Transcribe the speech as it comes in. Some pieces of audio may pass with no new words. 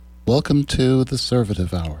Welcome to the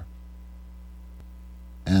Servative Hour,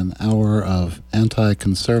 an hour of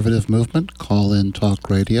anti-conservative movement call-in talk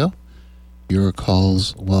radio. Your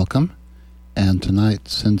calls welcome. And tonight,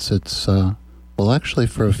 since it's, actually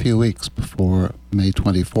for a few weeks before May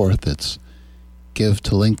 24th, it's Give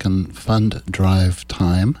to Lincoln Fund Drive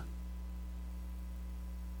time.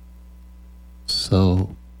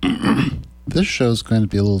 So this show's going to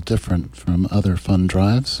be a little different from other fund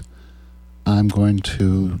drives. I'm going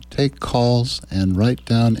to take calls and write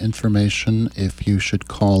down information if you should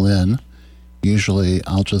call in. Usually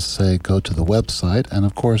I'll just say go to the website, and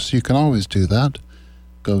of course you can always do that.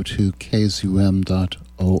 Go to KZUM.org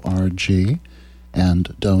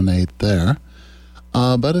and donate there.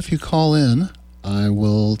 But if you call in, I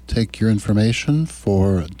will take your information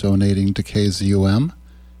for donating to KZUM,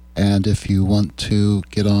 and if you want to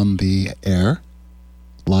get on the air,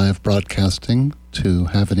 live broadcasting, to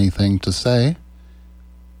have anything to say,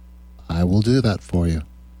 I will do that for you.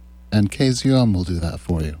 And KZUM will do that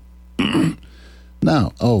for you.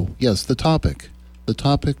 Now, yes, the topic. The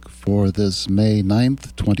topic for this May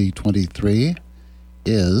 9th, 2023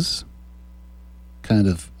 is kind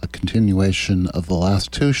of a continuation of the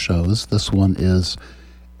last two shows. This one is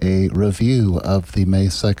a review of the May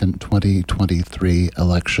 2nd, 2023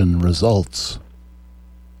 election results.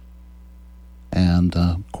 And,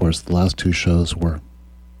 of course, the last two shows were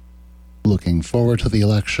looking forward to the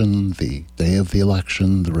election, the day of the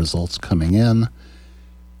election, the results coming in,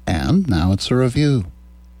 and now it's a review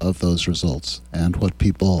of those results and what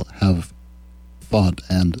people have thought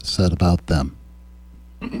and said about them.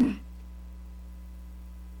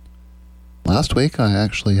 Last week, I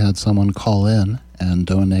actually had someone call in and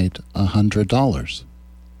donate $100.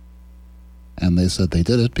 And they said they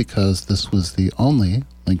did it because this was the only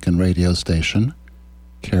Lincoln radio station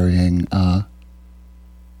carrying the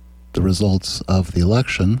results of the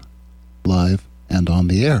election live and on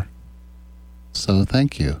the air. So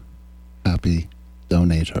thank you, happy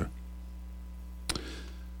donator.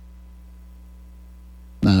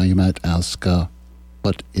 Now you might ask,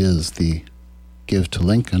 what is the Give to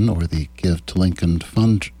Lincoln or the Give to Lincoln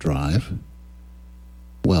Fund Drive?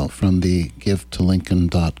 Well, from the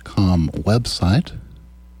GiveToLincoln.com website,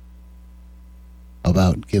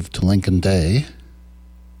 about Give to Lincoln Day,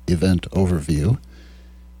 event overview.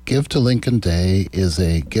 Give to Lincoln Day is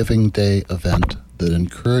a Giving Day event that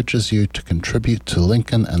encourages you to contribute to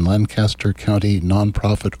Lincoln and Lancaster County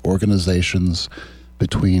nonprofit organizations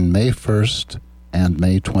between May 1st and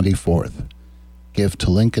May 24th. Give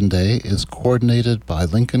to Lincoln Day is coordinated by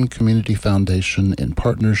Lincoln Community Foundation in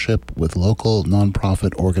partnership with local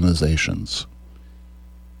nonprofit organizations.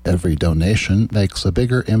 Every donation makes a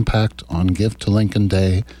bigger impact on Give to Lincoln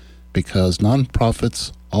Day because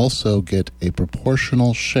nonprofits also get a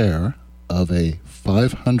proportional share of a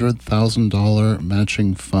 $500,000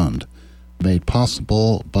 matching fund made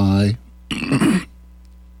possible by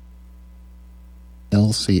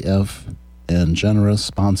LCF and generous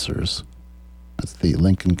sponsors. That's the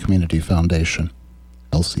Lincoln Community Foundation,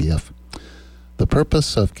 LCF. The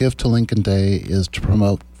purpose of Give to Lincoln Day is to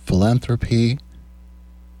promote philanthropy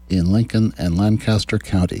in Lincoln and Lancaster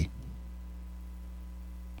County.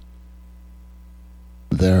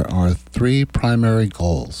 There are three primary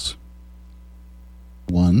goals.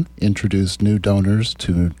 1, introduce new donors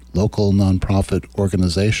to local nonprofit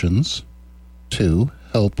organizations. 2,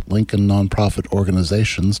 help Lincoln nonprofit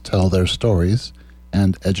organizations tell their stories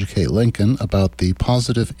and educate Lincoln about the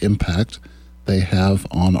positive impact they have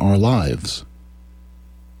on our lives.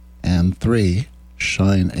 And 3,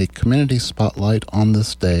 shine a community spotlight on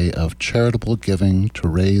this day of charitable giving to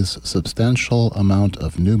raise substantial amount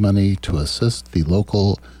of new money to assist the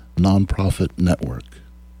local nonprofit network.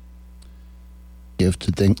 Give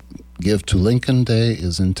to Lincoln Day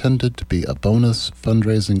is intended to be a bonus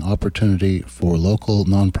fundraising opportunity for local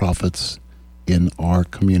nonprofits in our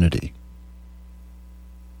community.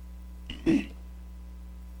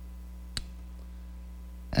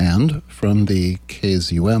 And from the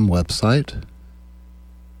KZUM website,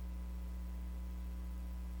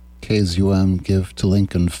 KZUM Give to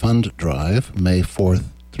Lincoln Fund Drive, May 4th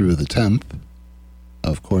through the 10th.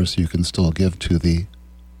 Of course, you can still give to the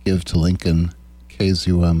Give to Lincoln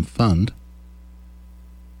KZUM Fund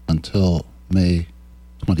until May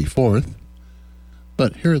 24th.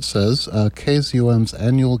 But here it says, KZUM's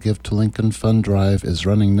annual Give to Lincoln Fund Drive is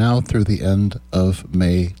running now through the end of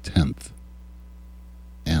May 10th.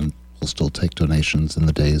 And we'll still take donations in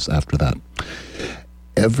the days after that.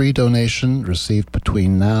 Every donation received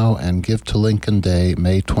between now and Give to Lincoln Day,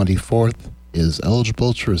 May 24th, is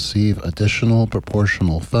eligible to receive additional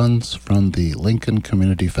proportional funds from the Lincoln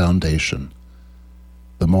Community Foundation.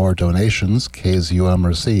 the more donations KZUM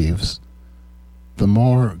receives, the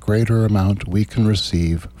more greater amount we can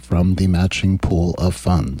receive from the matching pool of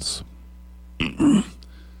funds.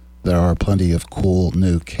 There are plenty of cool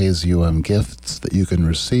new KZUM gifts that you can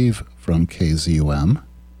receive from KZUM.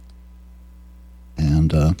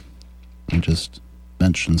 And I just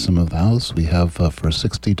mentioned some of those. We have, for a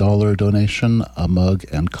 $60 donation, a mug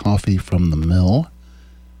and coffee from the mill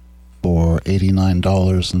for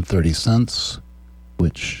 $89.30,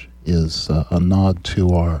 which is a nod to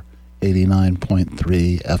our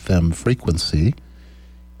 89.3 FM frequency.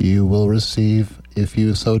 You will receive, if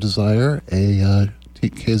you so desire, a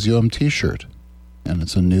KZUM t-shirt, and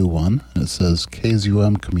it's a new one. It says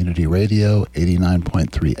KZUM Community Radio,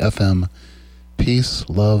 89.3 FM, Peace,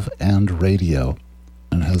 Love, and Radio.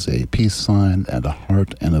 And it has a peace sign and a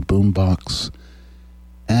heart and a boombox,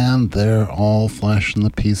 and they're all flashing the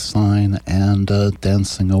peace sign and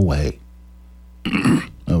dancing away.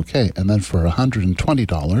 Okay, and then for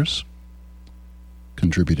 $120,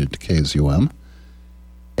 contributed to KZUM,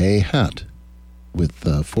 a hat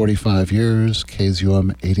with 45 years,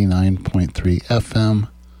 KZUM 89.3 FM,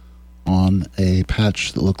 on a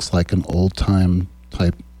patch that looks like an old-time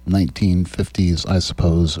type 1950s, I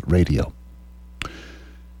suppose, radio.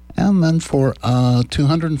 And then for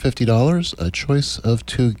 $250, a choice of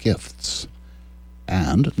 2 gifts.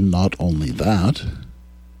 And not only that,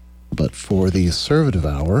 but for the Servative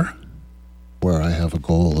Hour, where I have a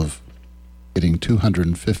goal of getting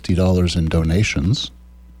 $250 in donations,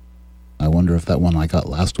 I wonder if that one I got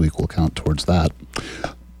last week will count towards that.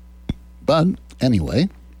 But anyway,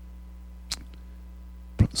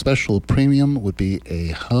 special premium would be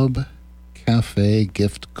a Hub Cafe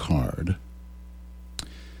gift card.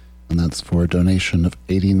 And that's for a donation of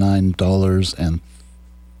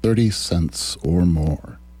 $89.30 or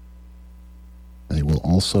more. They will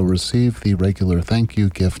also receive the regular thank you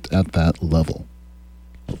gift at that level.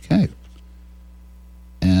 Okay.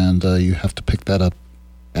 And you have to pick that up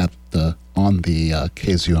at on the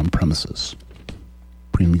KZUM premises.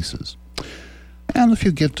 And if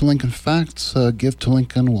you give to Lincoln Facts, Give to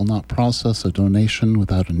Lincoln will not process a donation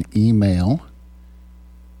without an email.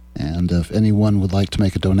 And if anyone would like to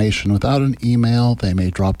make a donation without an email, they may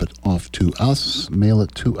drop it off to us, mail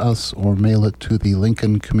it to us, or mail it to the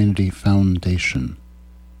Lincoln Community Foundation.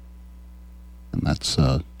 And that's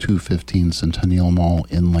 215 Centennial Mall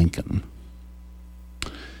in Lincoln.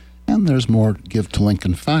 And there's more Give to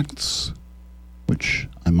Lincoln Facts, which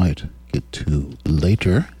I might get to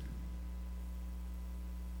later.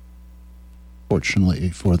 Fortunately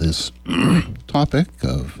for this topic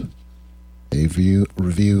of a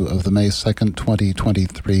review of the May 2nd,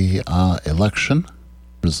 2023 election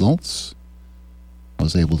results, I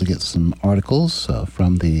was able to get some articles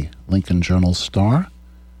from the Lincoln Journal-Star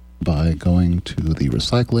by going to the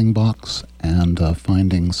recycling box and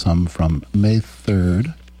finding some from May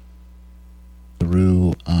 3rd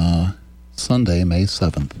through Sunday, May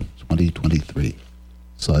 7th, 2023.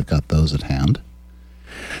 So I've got those at hand.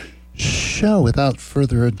 So without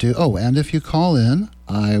further ado, and if you call in,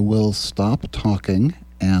 I will stop talking,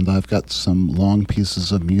 and I've got some long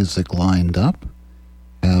pieces of music lined up.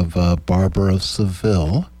 Have Barbara of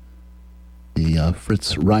Seville, the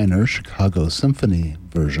Fritz Reiner Chicago Symphony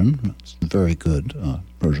version. It's a very good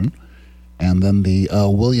version. And then the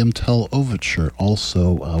William Tell Overture,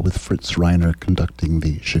 also with Fritz Reiner conducting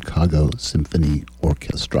the Chicago Symphony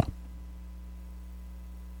Orchestra.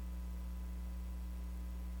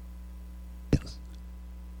 Yes.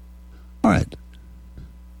 All right.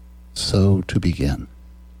 So to begin,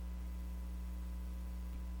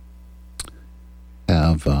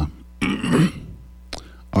 have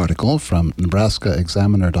article from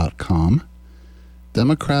NebraskaExaminer.com.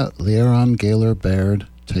 Democrat Learon Gaylor Baird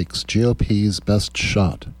takes GOP's best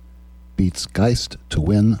shot, beats Geist to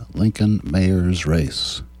win Lincoln mayor's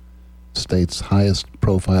race. State's highest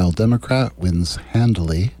profile Democrat wins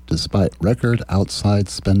handily despite record outside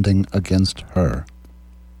spending against her.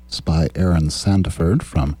 By Aaron Sandiford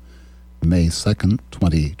from May 2nd,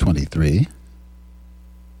 2023.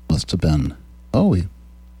 Must have been, we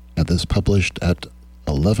had this published at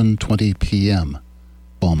 11:20 p.m.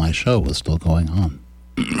 while my show was still going on.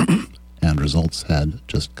 And results had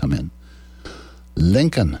just come in.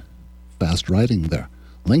 Lincoln, fast writing there.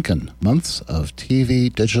 Lincoln, months of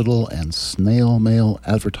TV, digital, and snail mail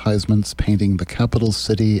advertisements painting the capital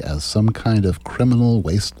city as some kind of criminal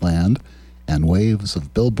wasteland, and waves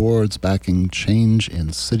of billboards backing change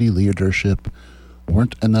in city leadership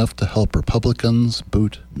weren't enough to help Republicans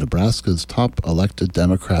boot Nebraska's top elected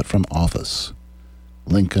Democrat from office.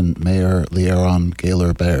 Lincoln Mayor Learon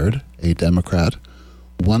Gaylor Baird, a Democrat,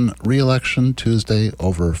 won re-election Tuesday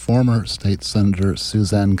over former State Senator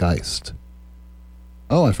Suzanne Geist.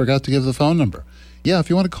 Oh, I forgot to give the phone number. Yeah, if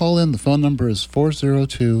you want to call in, the phone number is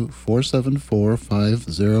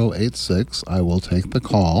 402-474-5086. I will take the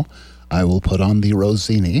call. I will put on the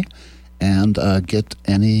Rossini and get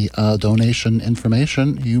any donation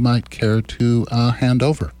information you might care to hand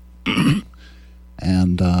over.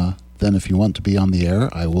 And then if you want to be on the air,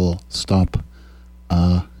 I will stop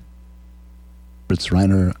Fritz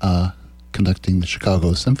Reiner conducting the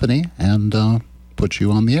Chicago Symphony and put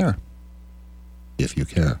you on the air, if you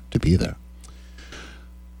care to be there.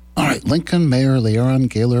 All right, Lincoln Mayor Leon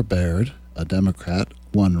Gaylor Baird, a Democrat,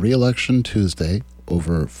 won re-election Tuesday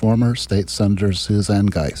over former State Senator Suzanne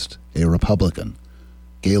Geist, a Republican.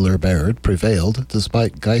 Gaylor Baird prevailed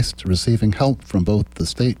despite Geist receiving help from both the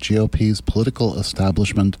state GOP's political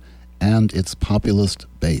establishment and its populist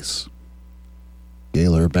base.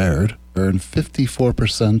 Gaylor Baird earned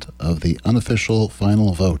 54% of the unofficial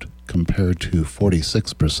final vote compared to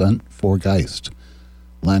 46% for Geist.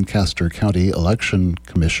 Lancaster County Election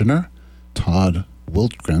Commissioner Todd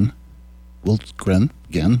Wiltgren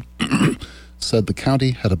said the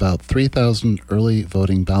county had about 3,000 early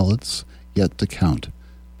voting ballots yet to count.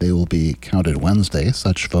 They will be counted Wednesday.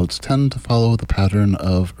 Such votes tend to follow the pattern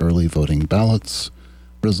of early voting ballots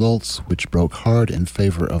results, which broke hard in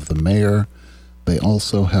favor of the mayor. They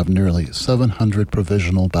also have nearly 700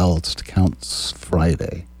 provisional ballots to count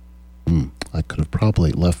Friday. I could have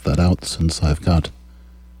probably left that out since I've got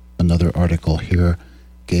another article here.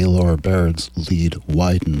 Gaylor Baird's lead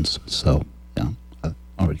widens. So, yeah, I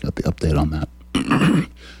already got the update on that.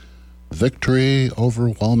 Victory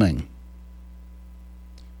overwhelming.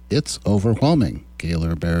 It's overwhelming,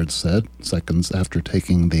 Gaylor Baird said, seconds after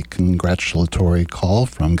taking the congratulatory call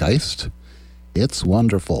from Geist. It's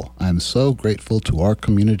wonderful. I'm so grateful to our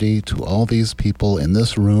community, to all these people in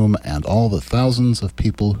this room, and all the thousands of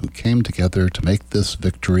people who came together to make this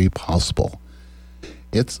victory possible.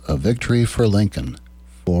 It's a victory for Lincoln,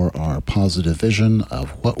 for our positive vision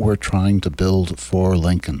of what we're trying to build for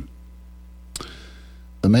Lincoln.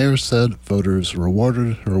 The mayor said voters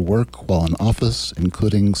rewarded her work while in office,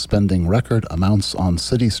 including spending record amounts on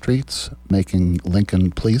city streets, making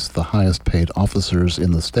Lincoln Police the highest-paid officers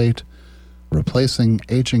in the state, replacing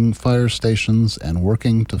aging fire stations, and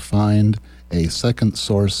working to find a second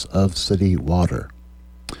source of city water.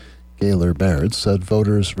 Gaylor Baird said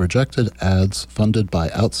voters rejected ads funded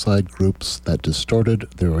by outside groups that distorted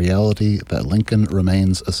the reality that Lincoln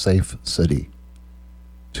remains a safe city.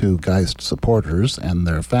 Two Geist supporters and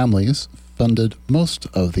their families funded most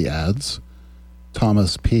of the ads: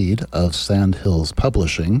 Thomas Peed of Sand Hills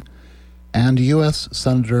Publishing and U.S.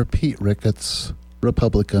 Senator Pete Ricketts,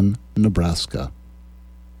 Republican, Nebraska.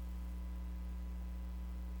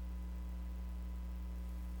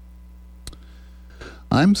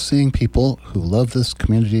 I'm seeing people who love this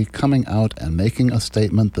community coming out and making a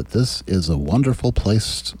statement that this is a wonderful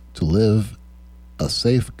place to live, a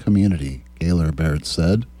safe community, Gaylor Baird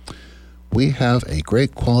said. We have a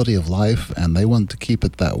great quality of life, and they want to keep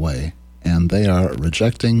it that way, and they are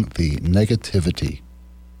rejecting the negativity.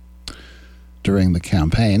 During the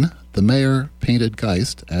campaign, the mayor painted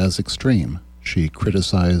Geist as extreme. She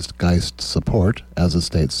criticized Geist's support as a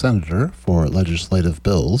state senator for legislative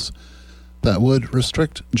bills that would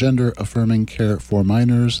restrict gender-affirming care for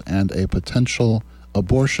minors and a potential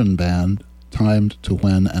abortion ban timed to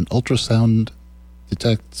when an ultrasound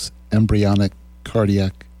detects embryonic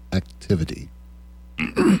cardiac activity.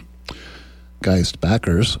 Geist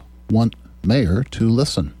backers want mayor to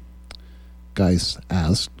listen. Geist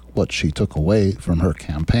asked what she took away from her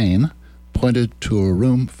campaign, pointed to a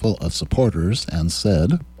room full of supporters, and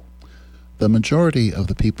said, "The majority of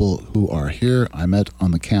the people who are here I met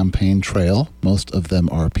on the campaign trail. Most of them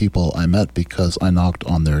are people I met because I knocked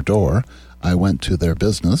on their door. I went to their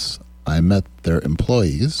business. I met their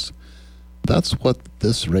employees. That's what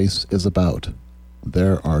this race is about.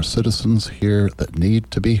 There are citizens here that need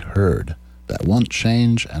to be heard, that want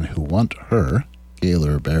change and who want her,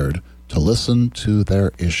 Gaylor Baird, to listen to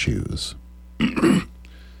their issues."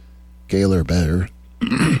 Gaylor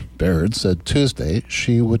Baird said Tuesday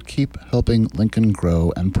she would keep helping Lincoln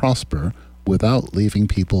grow and prosper without leaving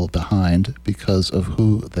people behind because of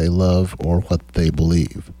who they love or what they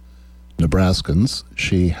believe. Nebraskans,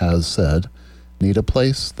 she has said, need a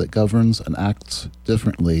place that governs and acts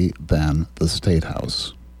differently than the State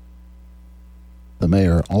House. The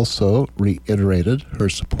mayor also reiterated her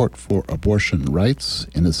support for abortion rights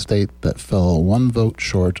in a state that fell one vote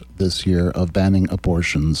short this year of banning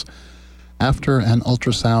abortions after an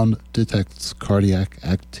ultrasound detects cardiac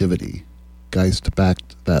activity. Geist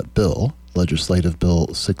backed that bill, Legislative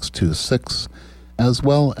Bill 626, as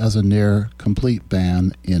well as a near-complete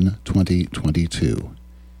ban in 2022.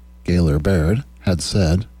 Gaylor Baird had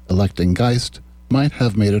said electing Geist might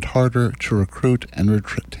have made it harder to recruit and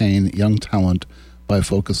retain young talent by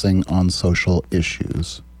focusing on social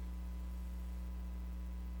issues.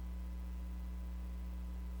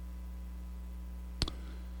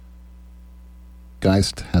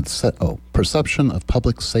 Geist had said, perception of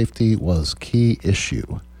public safety was key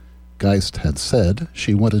issue. Geist had said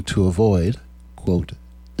she wanted to avoid, quote,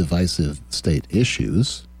 divisive state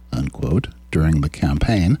issues, unquote, during the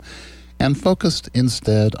campaign, and focused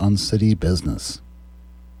instead on city business.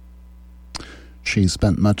 She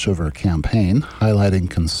spent much of her campaign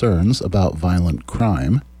highlighting concerns about violent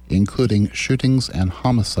crime, including shootings and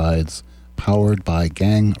homicides powered by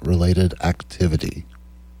gang-related activity.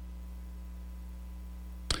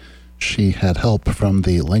 She had help from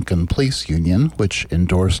the Lincoln Police Union, which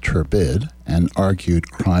endorsed her bid and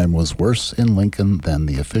argued crime was worse in Lincoln than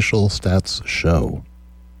the official stats show.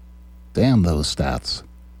 Damn those stats.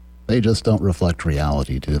 They just don't reflect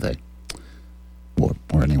reality, do they?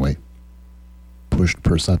 Or anyway, pushed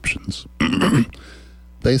perceptions.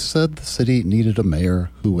 They said the city needed a mayor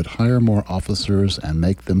who would hire more officers and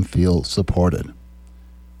make them feel supported.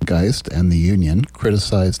 Geist and the union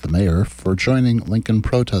criticized the mayor for joining Lincoln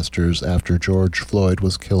protesters after George Floyd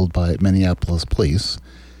was killed by Minneapolis police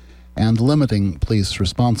and limiting police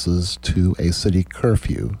responses to a city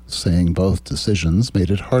curfew, saying both decisions made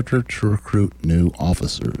it harder to recruit new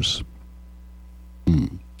officers.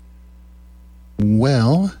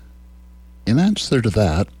 Well, in answer to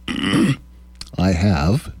that, I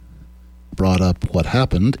have brought up what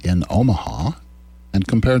happened in Omaha and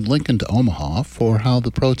compared Lincoln to Omaha for how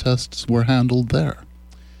the protests were handled there.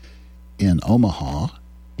 In Omaha,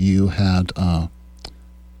 you had a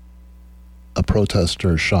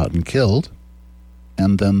protester shot and killed,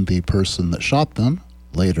 and then the person that shot them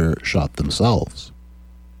later shot themselves.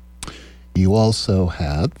 You also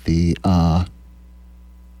had the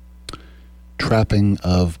trapping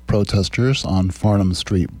of protesters on Farnham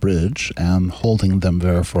Street Bridge and holding them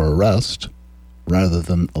there for arrest, rather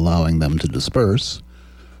than allowing them to disperse,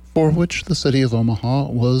 for which the city of Omaha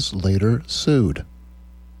was later sued.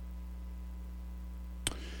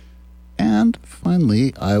 And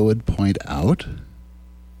finally, I would point out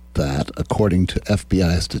that, according to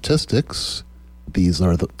FBI statistics, these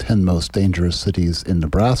are the 10 most dangerous cities in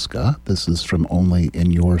Nebraska. This is from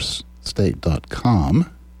onlyinyourstate.com.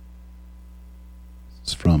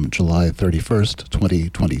 It's from July 31st,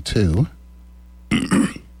 2022.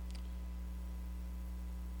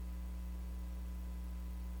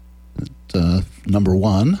 Number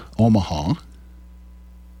 1, Omaha.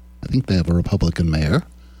 I think they have a Republican mayor.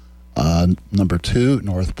 Number 2,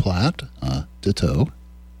 North Platte, ditto.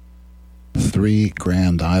 3,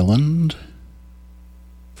 Grand Island.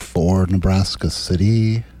 4, Nebraska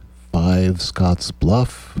City. 5, Scotts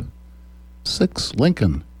Bluff. 6,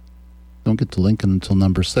 Lincoln. Don't get to Lincoln until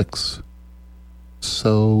number 6.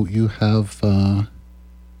 So you have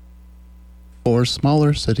 4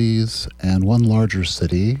 smaller cities and 1 larger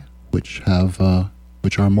city, which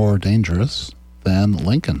are more dangerous than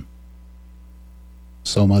Lincoln.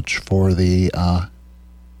 So much for the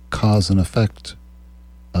cause and effect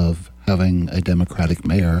of having a Democratic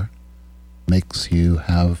mayor makes you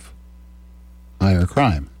have higher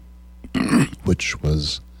crime, which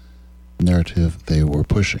was the narrative they were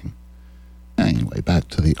pushing. Anyway, back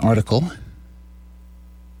to the article.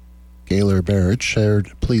 Gaylor Baird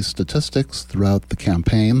shared police statistics throughout the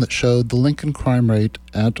campaign that showed the Lincoln crime rate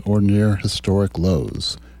at or near historic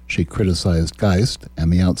lows. She criticized Geist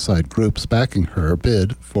and the outside groups backing her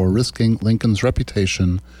bid for risking Lincoln's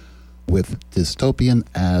reputation with dystopian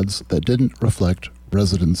ads that didn't reflect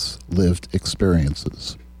residents' lived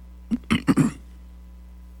experiences.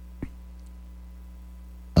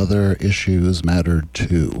 Other issues mattered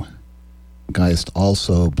too. Geist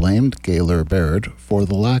also blamed Gaylor Baird for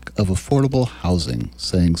the lack of affordable housing,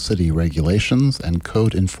 saying city regulations and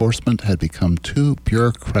code enforcement had become too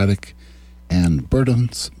bureaucratic and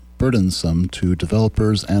burdensome to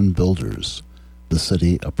developers and builders. The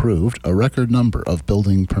city approved a record number of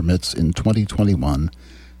building permits in 2021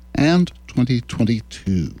 and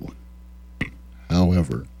 2022.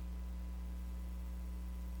 However,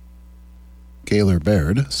 Gaylor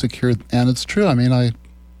Baird secured, and it's true, I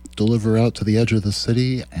deliver out to the edge of the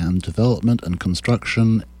city, and development and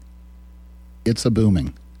construction, it's a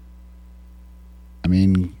booming.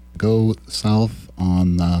 Go south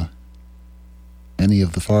on any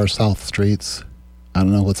of the far south streets. I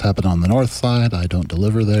don't know what's happened on the north side. I don't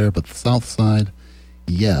deliver there, but the south side,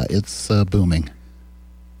 yeah, it's booming.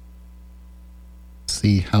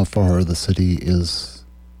 see how far the city is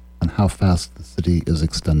and how fast the city is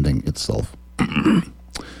extending itself.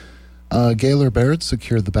 Gaylor Baird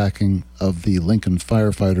secured the backing of the Lincoln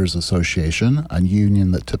Firefighters Association, a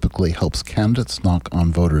union that typically helps candidates knock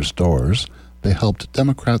on voters' doors. They helped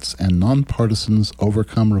Democrats and nonpartisans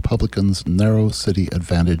overcome Republicans' narrow city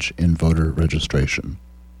advantage in voter registration.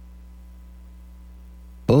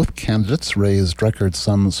 Both candidates raised record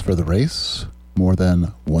sums for the race, more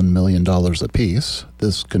than $1 million apiece.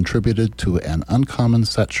 This contributed to an uncommon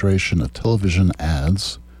saturation of television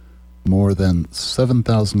ads, more than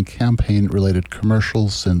 7,000 campaign-related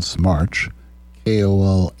commercials since March,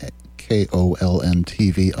 KOLN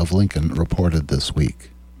TV of Lincoln reported this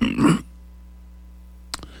week.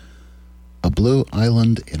 A blue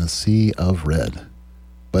island in a sea of red.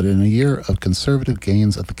 But in a year of conservative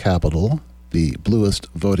gains at the Capitol, the bluest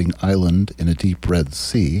voting island in a deep red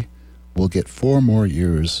sea will get 4 more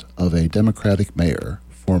years of a Democratic mayor.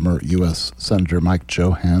 Former U.S. Senator Mike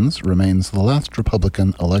Johans remains the last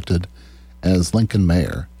Republican elected as Lincoln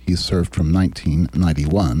mayor. He served from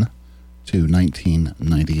 1991 to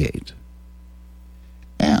 1998.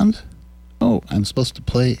 And, I'm supposed to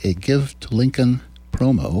play a Give to Lincoln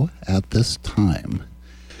promo at this time.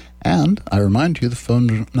 And I remind you, the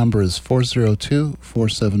phone number is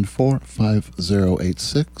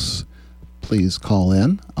 402-474-5086. Please call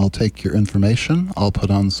in. I'll take your information. I'll put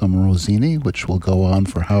on some Rossini, which will go on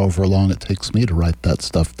for however long it takes me to write that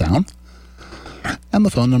stuff down. And the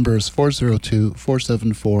phone number is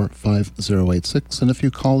 402-474-5086. And if you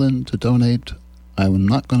call in to donate, I'm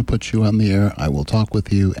not going to put you on the air. I will talk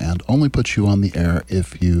with you and only put you on the air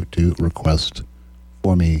if you do request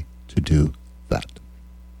for me to do that.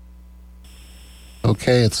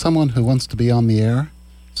 Okay, it's someone who wants to be on the air,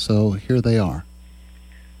 so here they are.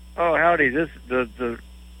 Oh, howdy. The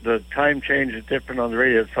time change is different on the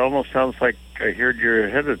radio. It almost sounds like I heard you're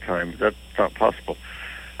ahead of time. That's not possible.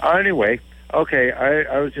 Anyway, okay,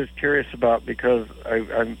 I was just curious about, because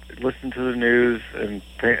I'm listening to the news and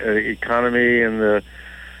economy and the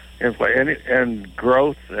and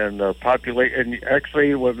growth and the population. And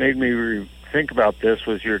actually, what made me think about this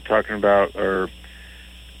was you're talking about,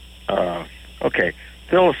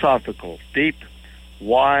 philosophical, deep.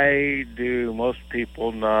 Why do most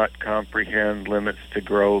people not comprehend limits to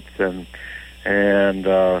growth and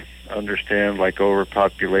understand like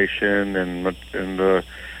overpopulation and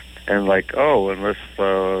like, let's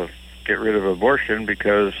get rid of abortion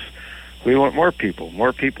because we want more people,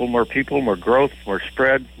 more growth, more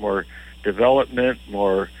spread, more development,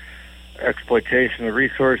 more exploitation of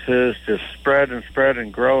resources, just spread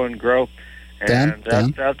and grow. And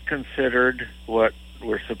that's considered what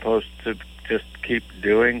we're supposed to just keep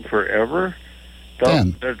doing forever?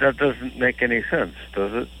 That doesn't make any sense,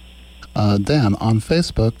 does it? Dan, on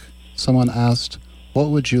Facebook, someone asked, what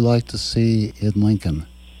would you like to see in Lincoln?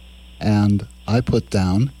 And I put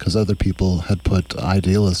down, because other people had put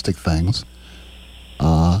idealistic things,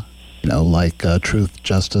 like truth,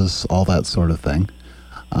 justice, all that sort of thing.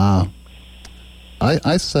 I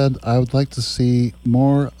said I would like to see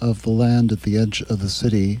more of the land at the edge of the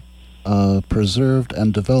city preserved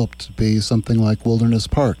and developed to be something like Wilderness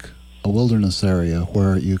Park, a wilderness area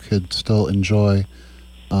where you could still enjoy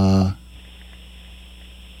the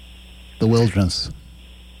wilderness.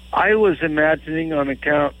 I was imagining on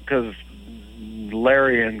account, because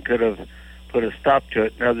Larian could have put a stop to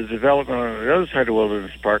it. Now, the development on the other side of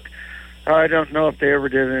Wilderness Park, I don't know if they ever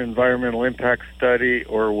did an environmental impact study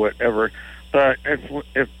or whatever, but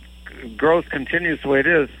if growth continues the way it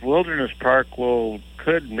is, Wilderness Park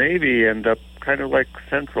could maybe end up kind of like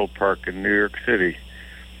Central Park in New York City.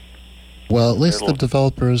 Well, at least the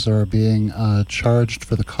developers are being charged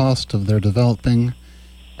for the cost of their developing,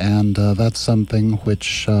 and that's something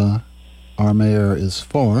which our mayor is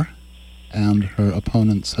for, and her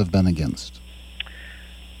opponents have been against.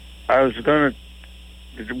 It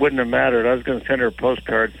wouldn't have mattered. I was going to send her a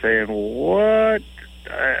postcard saying, what?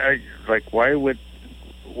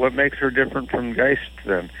 What makes her different from Geist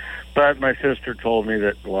then? But my sister told me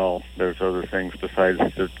that, there's other things besides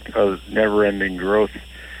the never-ending growth.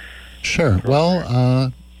 Sure.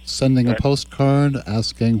 Well, sending a postcard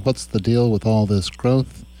asking what's the deal with all this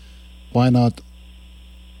growth, why not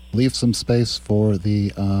leave some space for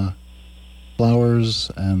the flowers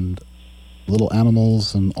and little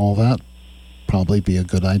animals and all that? Probably be a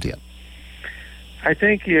good idea. I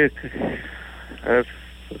think that's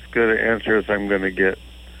as good an answer as I'm going to get.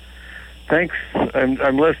 Thanks.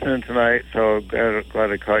 I'm listening tonight, so glad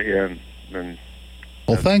I caught you in.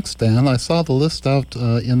 Well, thanks, Dan. I saw the list out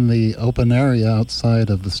in the open area outside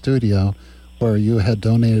of the studio where you had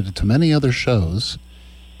donated to many other shows,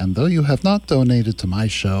 And though you have not donated to my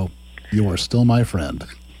show, you are still my friend.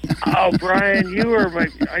 Oh, Brian, you were my.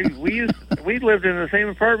 We lived in the same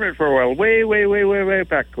apartment for a while, way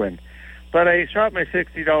back when. But I shot my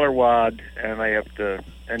 $60 wad, and I have to.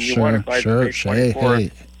 And you want it by May 24th. Hey,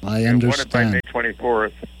 I understand. Want it by May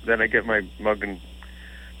 24th, then I get my mug and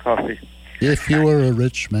coffee. If you were a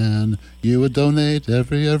rich man, you would donate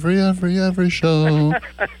every show.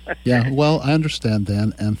 Yeah, well, I understand,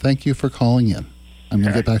 Dan, and thank you for calling in. I'm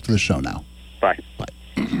going to get back to the show now. Bye.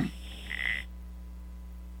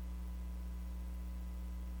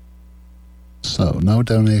 So, no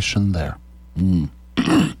donation there.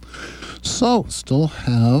 So, still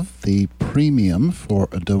have the premium for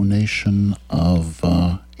a donation of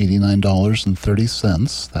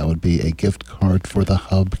 $89.30. That would be a gift card for the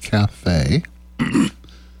Hub Cafe.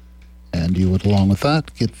 And you would, along with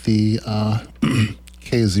that, get the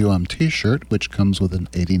KZUM t-shirt, which comes with an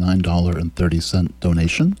 $89.30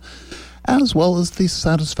 donation, as well as the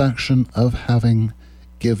satisfaction of having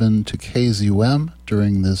given to KZUM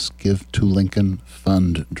during this Give to Lincoln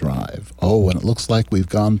fund drive. Oh, and it looks like we've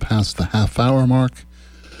gone past the half-hour mark,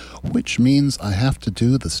 which means I have to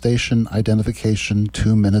do the station identification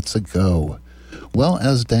 2 minutes ago. Well,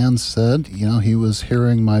 as Dan said, he was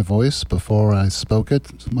hearing my voice before I spoke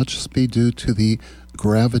it, much be due to the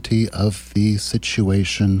gravity of the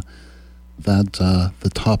situation that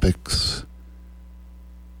the topics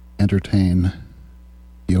entertain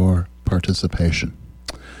your participation.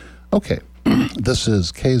 Okay, this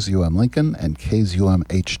is KZUM Lincoln and KZUM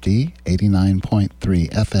HD 89.3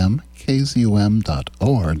 FM,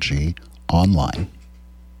 kzum.org online.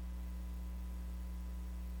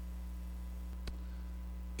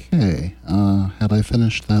 Okay, had I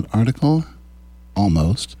finished that article?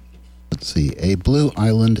 Almost. Let's see, a blue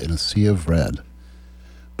island in a sea of red.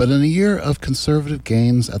 But in a year of conservative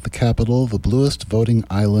gains at the Capitol, the bluest voting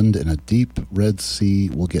island in a deep red sea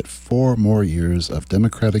will get 4 more years of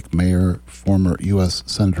Democratic mayor. Former U.S.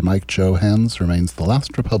 Senator Mike Johans remains the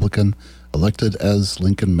last Republican elected as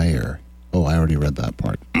Lincoln mayor. Oh, I already read that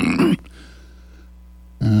part.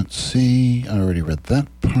 Let's see, I already read that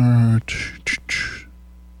part.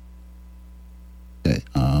 Okay,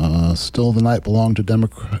 still the night belonged to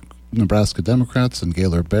Nebraska Democrats and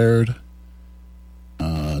Gaylor Baird.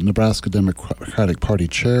 Nebraska Democratic Party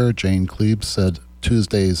Chair Jane Klebe said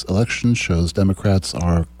Tuesday's election shows Democrats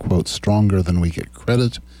are, quote, stronger than we get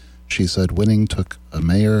credit. She said winning took a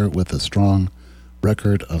mayor with a strong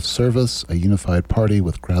record of service, a unified party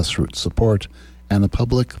with grassroots support, and a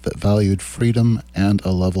public that valued freedom and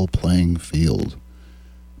a level playing field.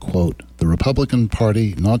 Quote, the Republican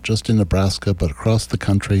Party, not just in Nebraska but across the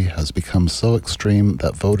country, has become so extreme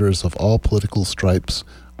that voters of all political stripes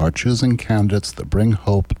are choosing candidates that bring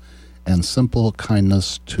hope and simple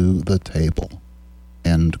kindness to the table.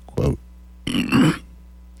 End quote.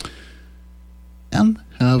 And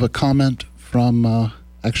have a comment from,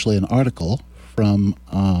 actually an article from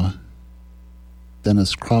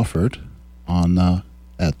Dennis Crawford on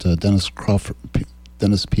at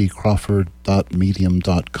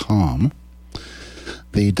DennisPCrawford.medium.com.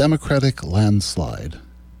 The Democratic landslide.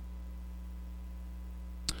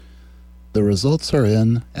 The results are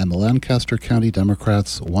in, and the Lancaster County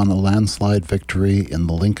Democrats won a landslide victory in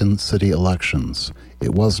the Lincoln City elections.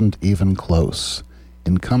 It wasn't even close.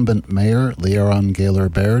 Incumbent Mayor Learon Gaylor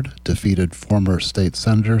Baird defeated former state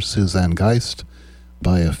Senator Suzanne Geist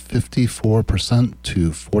by a 54%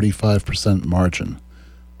 to 45% margin.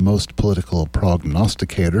 Most political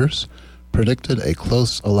prognosticators predicted a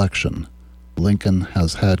close election. Lincoln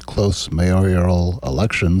has had close mayoral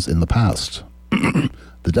elections in the past.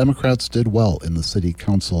 The Democrats did well in the city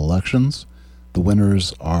council elections. The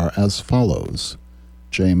winners are as follows: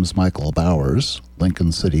 James Michael Bowers,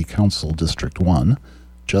 Lincoln City Council District 1,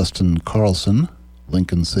 Justin Carlson,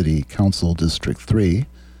 Lincoln City Council District 3,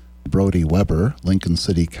 Brody Weber, Lincoln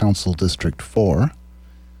City Council District 4.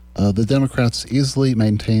 The Democrats easily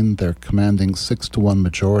maintained their commanding 6-1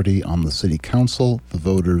 majority on the city council. The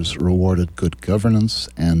voters rewarded good governance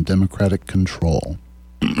and democratic control.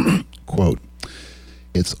 Quote,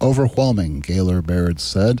 it's overwhelming, Gaylor Baird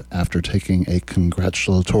said after taking a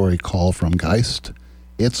congratulatory call from Geist.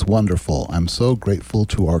 It's wonderful. I'm so grateful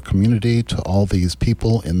to our community, to all these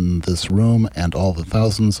people in this room, and all the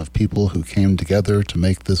thousands of people who came together to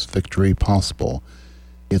make this victory possible.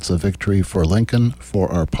 It's a victory for Lincoln,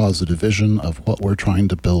 for our positive vision of what we're trying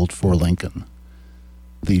to build for Lincoln.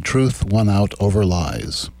 The truth won out over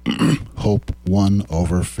lies. Hope won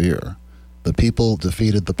over fear. The people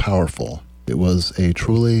defeated the powerful. It was a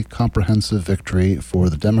truly comprehensive victory for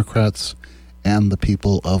the Democrats and the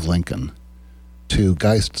people of Lincoln. Two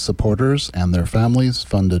Geist supporters and their families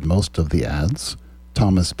funded most of the ads: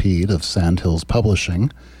 Thomas Peede of Sandhills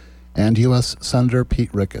Publishing and U.S. Senator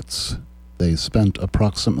Pete Ricketts. They spent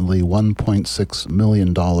approximately $1.6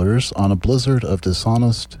 million on a blizzard of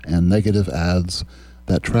dishonest and negative ads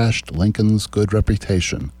that trashed Lincoln's good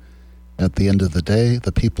reputation. At the end of the day,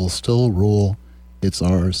 the people still rule. It's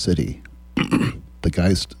our city. The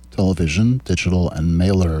Geist television, digital, and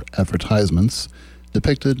mailer advertisements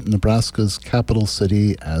depicted Nebraska's capital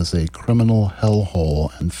city as a criminal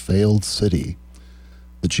hellhole and failed city.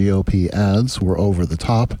 The GOP ads were over the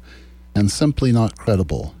top and simply not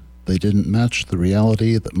credible. They didn't match the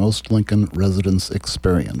reality that most Lincoln residents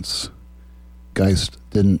experience. Geist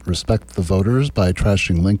didn't respect the voters by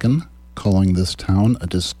trashing Lincoln, calling this town a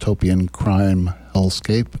dystopian crime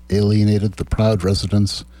hellscape, alienated the proud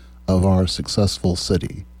residents of our successful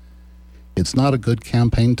city. It's not a good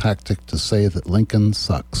campaign tactic to say that Lincoln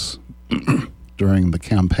sucks. During the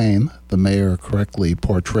campaign, the mayor correctly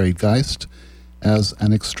portrayed Geist as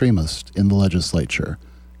an extremist in the legislature.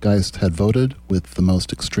 Geist had voted with the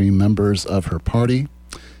most extreme members of her party.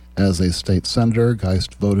 As a state senator,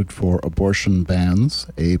 Geist voted for abortion bans,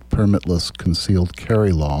 a permitless concealed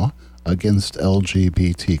carry law against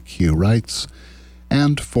LGBTQ rights,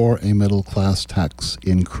 and for a middle-class tax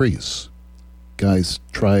increase. Geist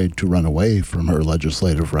tried to run away from her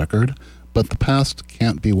legislative record, but the past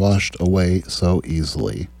can't be washed away so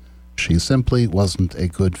easily. She simply wasn't a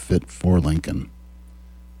good fit for Lincoln.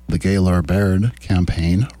 The Gaylor Baird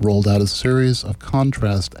campaign rolled out a series of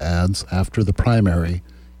contrast ads after the primary,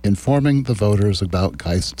 informing the voters about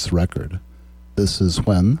Geist's record. This is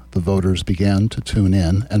when the voters began to tune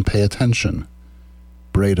in and pay attention.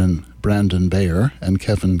 Brandon Bayer and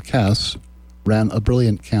Kevin Cass ran a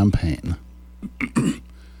brilliant campaign.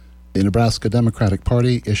 The Nebraska Democratic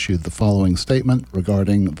Party issued the following statement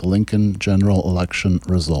regarding the Lincoln general election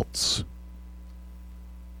results.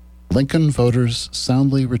 Lincoln voters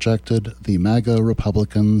soundly rejected the MAGA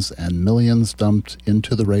Republicans and millions dumped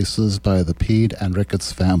into the races by the Peede and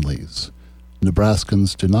Ricketts families.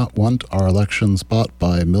 Nebraskans do not want our elections bought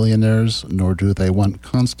by millionaires, nor do they want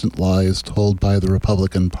constant lies told by the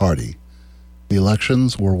Republican Party. The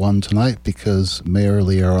elections were won tonight because Mayor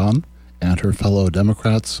Lieron and her fellow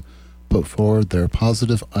Democrats put forward their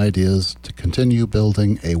positive ideas to continue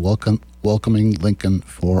building a welcoming Lincoln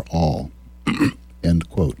for all. End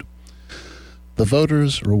quote. The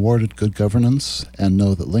voters rewarded good governance and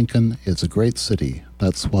know that Lincoln is a great city.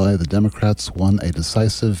 That's why the Democrats won a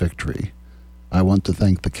decisive victory. I want to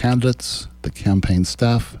thank the candidates, the campaign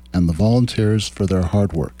staff, and the volunteers for their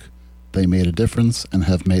hard work. They made a difference and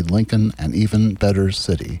have made Lincoln an even better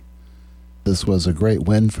city. This was a great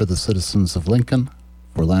win for the citizens of Lincoln,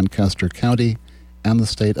 for Lancaster County, and the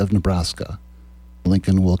state of Nebraska.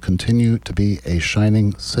 Lincoln will continue to be a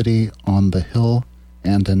shining city on the hill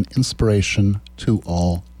and an inspiration to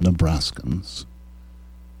all Nebraskans.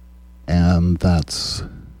 And that's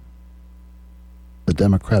The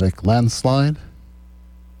Democratic Landslide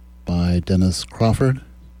by Dennis Crawford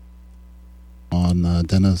on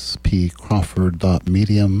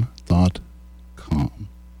dennispcrawford.medium.com.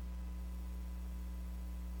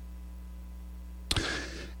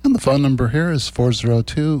 And the phone number here is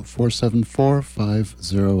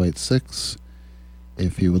 402-474-5086.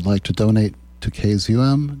 If you would like to donate to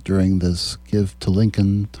KZUM during this Give to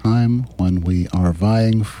Lincoln time when we are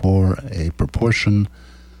vying for a proportion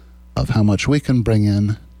of how much we can bring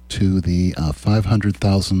in to the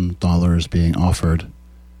 $500,000 being offered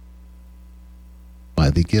by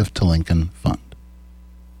the Give to Lincoln Fund.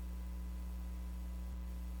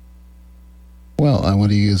 Well, I want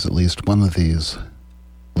to use at least one of these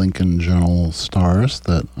Lincoln Journal stars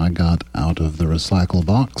that I got out of the recycle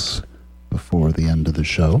box before the end of the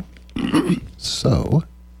show. So,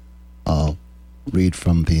 I'll read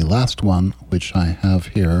from the last one, which I have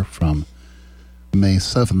here from May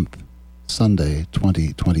 7th, Sunday,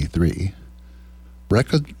 2023.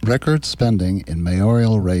 Record spending in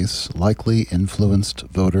mayoral race likely influenced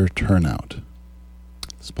voter turnout.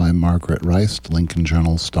 It's by Margaret Rice, Lincoln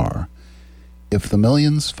Journal Star. If the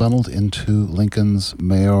millions funneled into Lincoln's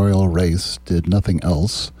mayoral race did nothing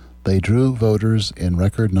else, they drew voters in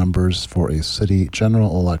record numbers for a city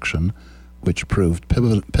general election, which proved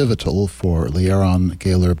pivotal for Lieron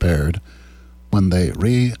Gaylor Baird when they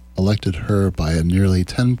re-elected her by a nearly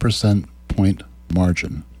 10 percentage point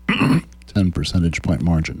margin.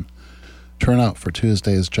 Turnout for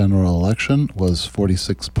Tuesday's general election was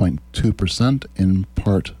 46.2%, in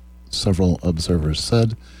part, several observers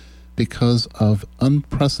said, because of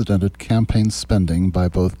unprecedented campaign spending by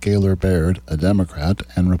both Gaylor Baird, a Democrat,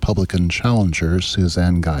 and Republican challenger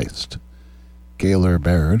Suzanne Geist. Gaylor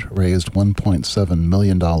Baird raised $1.7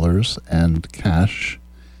 million and cash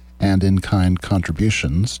and in-kind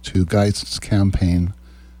contributions to Geist's campaign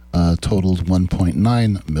totaled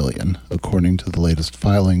 $1.9 million, according to the latest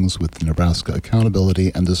filings with the Nebraska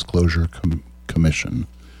Accountability and Disclosure Commission.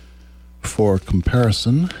 For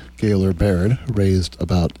comparison, Gaylor Baird raised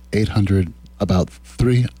about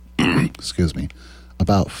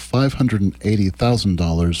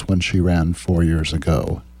 $580,000 when she ran 4 years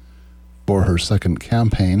ago. For her second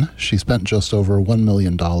campaign, she spent just over $1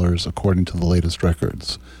 million, according to the latest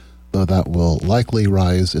records, though that will likely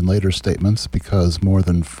rise in later statements because more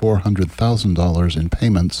than $400,000 in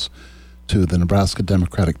payments to the Nebraska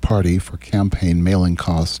Democratic Party for campaign mailing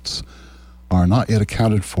costs are not yet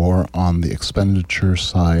accounted for on the expenditure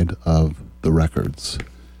side of the records.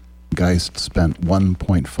 Geist spent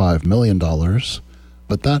 $1.5 million,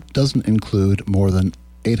 but that doesn't include more than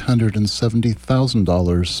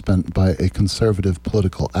 $870,000 spent by a conservative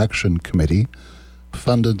political action committee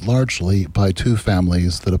funded largely by two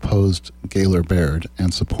families that opposed Gaylor Baird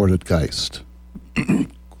and supported Geist.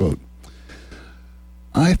 Quote,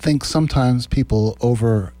 I think sometimes people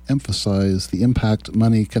overemphasize the impact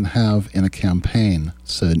money can have in a campaign,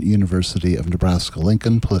 said University of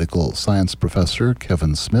Nebraska-Lincoln political science professor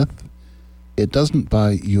Kevin Smith. It doesn't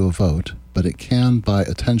buy you a vote, but it can buy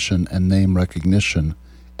attention and name recognition,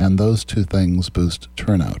 and those two things boost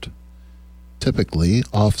turnout. Typically,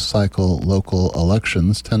 off-cycle local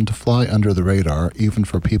elections tend to fly under the radar even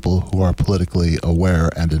for people who are politically aware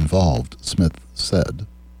and involved, Smith said.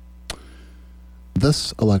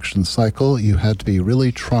 This election cycle, you had to be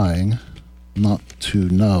really trying not to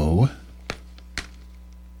know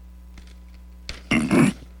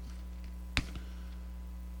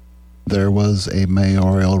there was a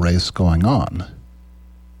mayoral race going on.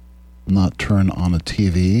 Not turn on a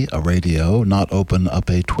TV, a radio, not open up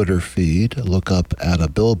a Twitter feed, look up at a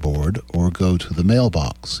billboard, or go to the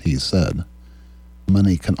mailbox, he said.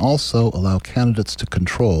 Money can also allow candidates to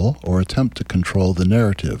control or attempt to control the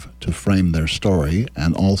narrative, to frame their story,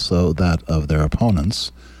 and also that of their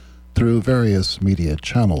opponents, through various media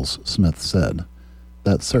channels, Smith said.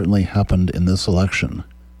 That certainly happened in this election.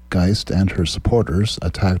 Geist and her supporters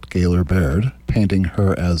attacked Gaylor Baird, painting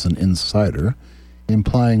her as an insider,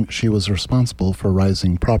 implying she was responsible for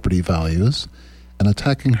rising property values, and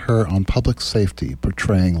attacking her on public safety,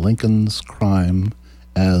 portraying Lincoln's crime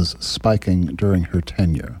as spiking during her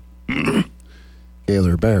tenure.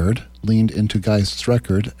 Gaylor Baird leaned into Geist's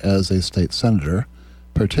record as a state senator,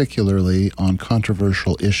 particularly on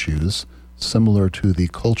controversial issues similar to the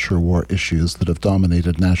culture war issues that have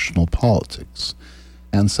dominated national politics,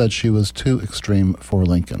 and said she was too extreme for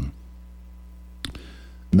Lincoln.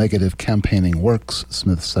 Negative campaigning works,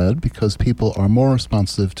 Smith said, because people are more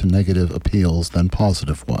responsive to negative appeals than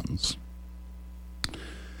positive ones.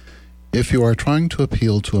 If you are trying to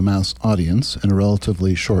appeal to a mass audience in a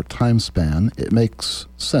relatively short time span, it makes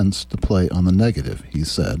sense to play on the negative, he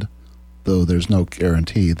said, though there's no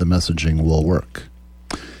guarantee the messaging will work.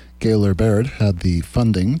 Gaylor Baird had the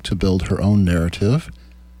funding to build her own narrative,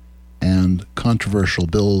 and controversial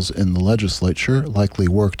bills in the legislature likely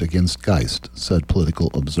worked against Geist, said political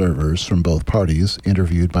observers from both parties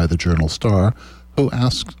interviewed by the Journal Star, who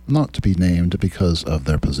asked not to be named because of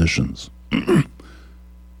their positions.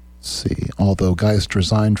 See, although Geist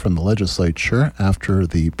resigned from the legislature after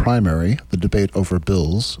the primary, the debate over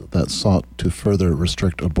bills that sought to further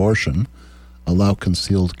restrict abortion, allow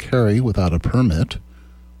concealed carry without a permit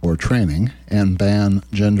or training, and ban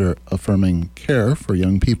gender-affirming care for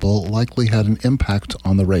young people likely had an impact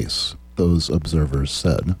on the race, those observers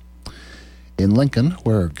said. In Lincoln,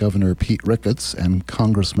 where Governor Pete Ricketts and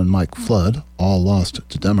Congressman Mike Flood all lost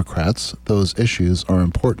to Democrats, those issues are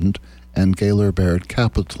important, and Gaylor Baird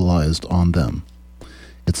capitalized on them.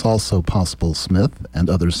 It's also possible, Smith and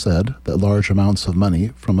others said, that large amounts of money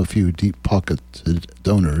from a few deep-pocketed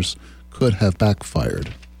donors could have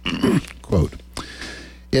backfired. Quote,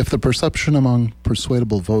 if the perception among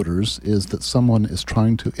persuadable voters is that someone is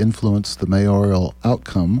trying to influence the mayoral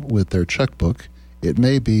outcome with their checkbook, it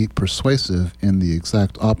may be persuasive in the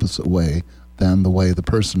exact opposite way than the way the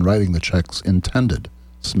person writing the checks intended,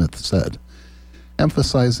 Smith said,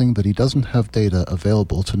 emphasizing that he doesn't have data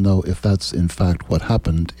available to know if that's in fact what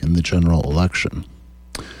happened in the general election.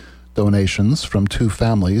 Donations from two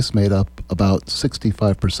families made up about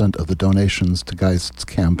 65% of the donations to Geist's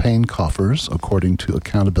campaign coffers, according to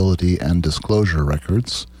accountability and disclosure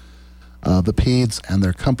records. The Peds and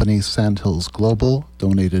their company, Sandhills Global,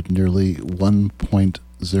 donated nearly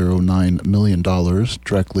 $1.09 million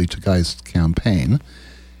directly to Geist's campaign,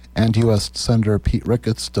 and U.S. Senator Pete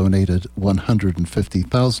Ricketts donated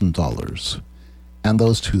 $150,000. And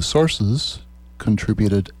those two sources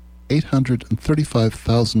contributed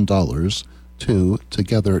 $835,000 to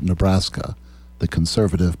Together Nebraska, the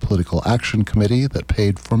conservative political action committee that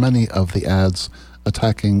paid for many of the ads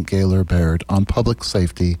attacking Gaylor Baird on public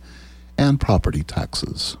safety and property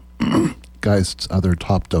taxes. Geist's other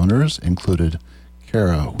top donors included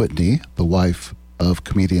Kara Whitney, the wife of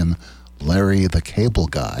comedian Larry the Cable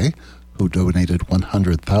Guy, who donated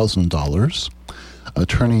 $100,000,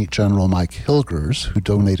 Attorney General Mike Hilgers, who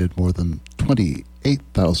donated more than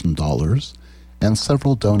 $28,000, and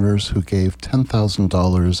several donors who gave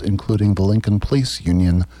 $10,000, including the Lincoln Police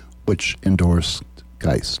Union, which endorsed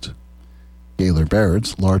Geist. Gaylor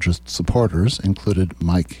Baird's largest supporters included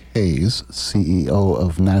Mike Hayes, CEO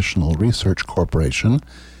of National Research Corporation,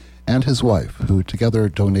 and his wife, who together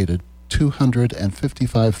donated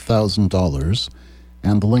 $255,000,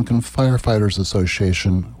 and the Lincoln Firefighters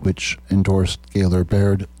Association, which endorsed Gaylor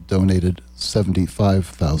Baird, donated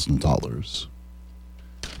 $75,000.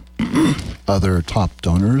 Other top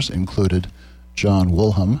donors included John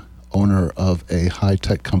Woolham, owner of a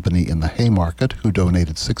high-tech company in the Haymarket, who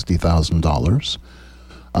donated $60,000.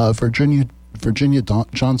 Virginia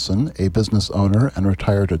Johnson, a business owner and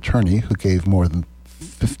retired attorney, who gave more than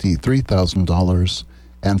 $53,000,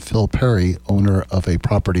 and Phil Perry, owner of a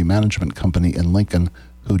property management company in Lincoln,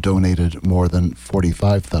 who donated more than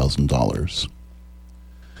 $45,000.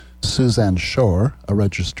 Suzanne Shore, a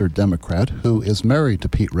registered Democrat who is married to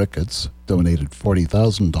Pete Ricketts, donated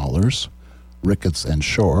 $40,000. Ricketts and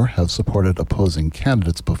Shore have supported opposing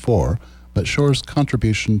candidates before, but Shore's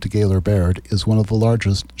contribution to Gaylor Baird is one of the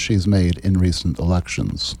largest she's made in recent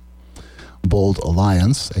elections. Bold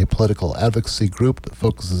Alliance, a political advocacy group that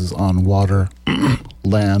focuses on water,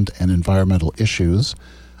 land, and environmental issues,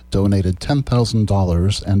 donated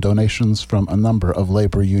 $10,000, and donations from a number of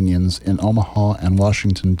labor unions in Omaha and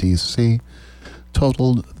Washington, D.C.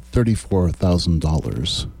 totaled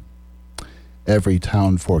 $34,000. Every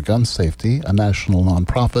Town for Gun Safety, a national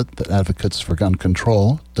nonprofit that advocates for gun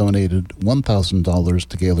control, donated $1,000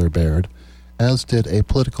 to Gaylor Baird, as did a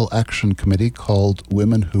political action committee called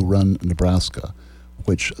Women Who Run Nebraska,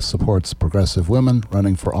 which supports progressive women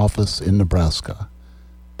running for office in Nebraska.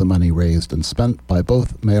 The money raised and spent by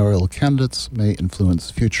both mayoral candidates may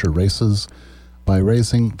influence future races by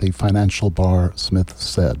raising the financial bar, Smith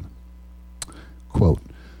said. Quote,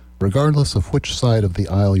 regardless of which side of the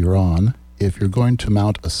aisle you're on, if you're going to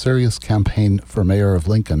mount a serious campaign for mayor of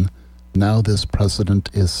Lincoln, now this precedent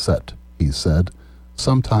is set, he said.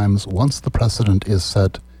 Sometimes, once the precedent is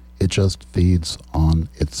set, it just feeds on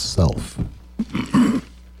itself.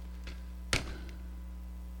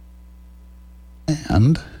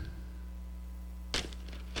 And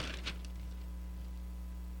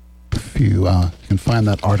if you can find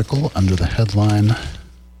that article under the headline,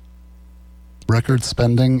 Record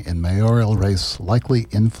Spending in Mayoral Race Likely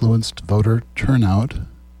Influenced Voter Turnout.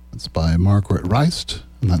 That's by Margaret Reist,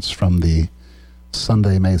 and that's from the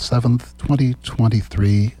Sunday, May 7th,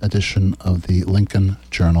 2023 edition of the Lincoln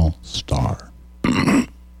Journal-Star.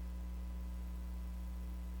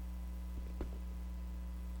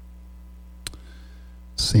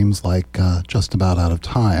 Seems like just about out of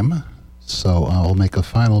time, so I'll make a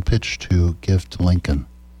final pitch to Give to Lincoln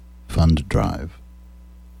Fund Drive.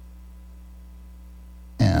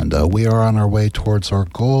 And we are on our way towards our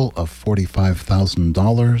goal of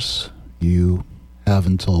 $45,000. You have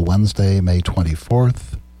until Wednesday, May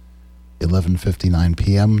 24th, 11:59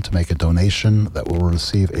 p.m. to make a donation that will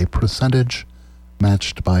receive a percentage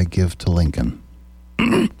matched by Give to Lincoln.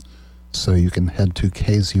 So you can head to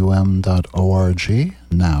KZUM.org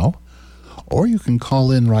now, or you can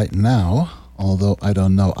call in right now, although I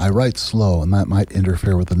don't know. I write slow, and that might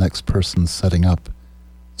interfere with the next person setting up.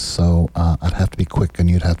 So I'd have to be quick, and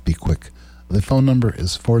you'd have to be quick. The phone number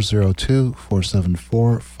is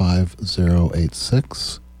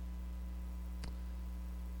 402-474-5086.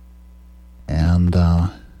 And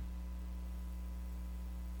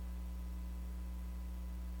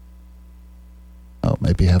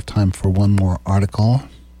maybe I have time for one more article.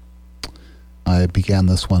 I began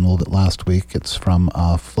this one a little bit last week. It's from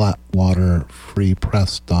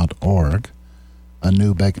flatwaterfreepress.org. A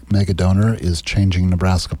new mega donor is changing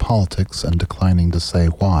Nebraska politics and declining to say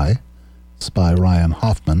why. It's by Ryan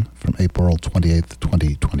Hoffman from April 28th,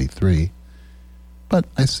 2023. But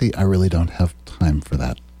I see I really don't have time for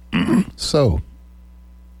that. So,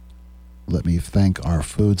 let me thank our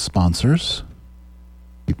food sponsors,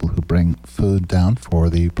 people who bring food down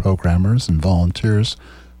for the programmers and volunteers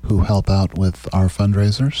who help out with our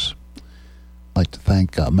fundraisers. I'd like to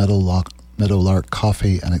thank Meadowlark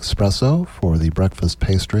Coffee and Espresso for the breakfast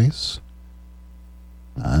pastries,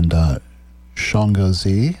 and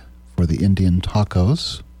Shongozi for the Indian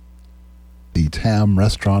tacos, the Tam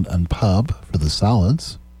Restaurant and Pub for the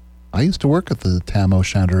salads. I used to work at the Tam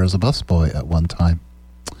O'Shanter as a busboy at one time.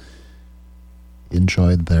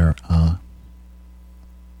 Enjoyed their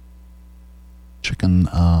chicken,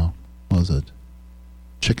 what was it?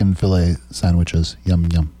 Chicken fillet sandwiches. Yum,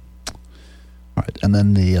 yum. All right, and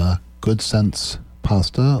then the Good Sense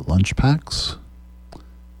pasta lunch packs.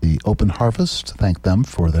 The Open Harvest, thank them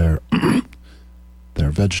for their their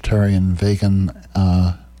vegetarian, vegan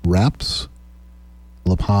wraps.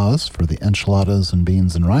 La Paz for the enchiladas and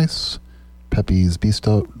beans and rice. Pepe's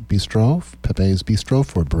Bistro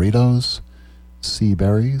for burritos. Sea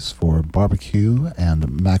Berries for barbecue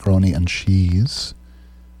and macaroni and cheese.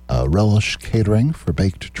 Relish Catering for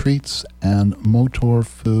baked treats. And Motor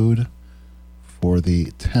Food for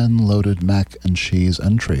the 10 loaded mac and cheese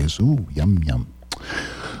entries. Ooh, yum, yum.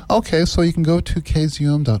 Okay, so you can go to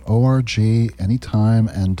kzum.org anytime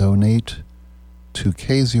and donate to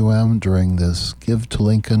KZUM during this Give to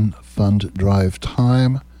Lincoln fund drive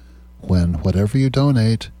time, when whatever you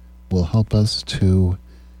donate will help us to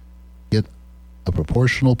get a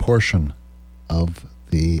proportional portion of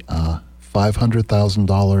the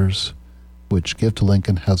 $500,000 which Give to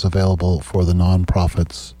Lincoln has available for the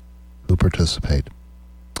nonprofits who participate.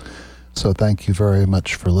 So thank you very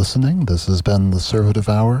much for listening. This has been the Servative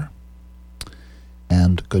Hour,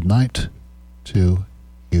 and good night to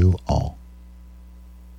you all.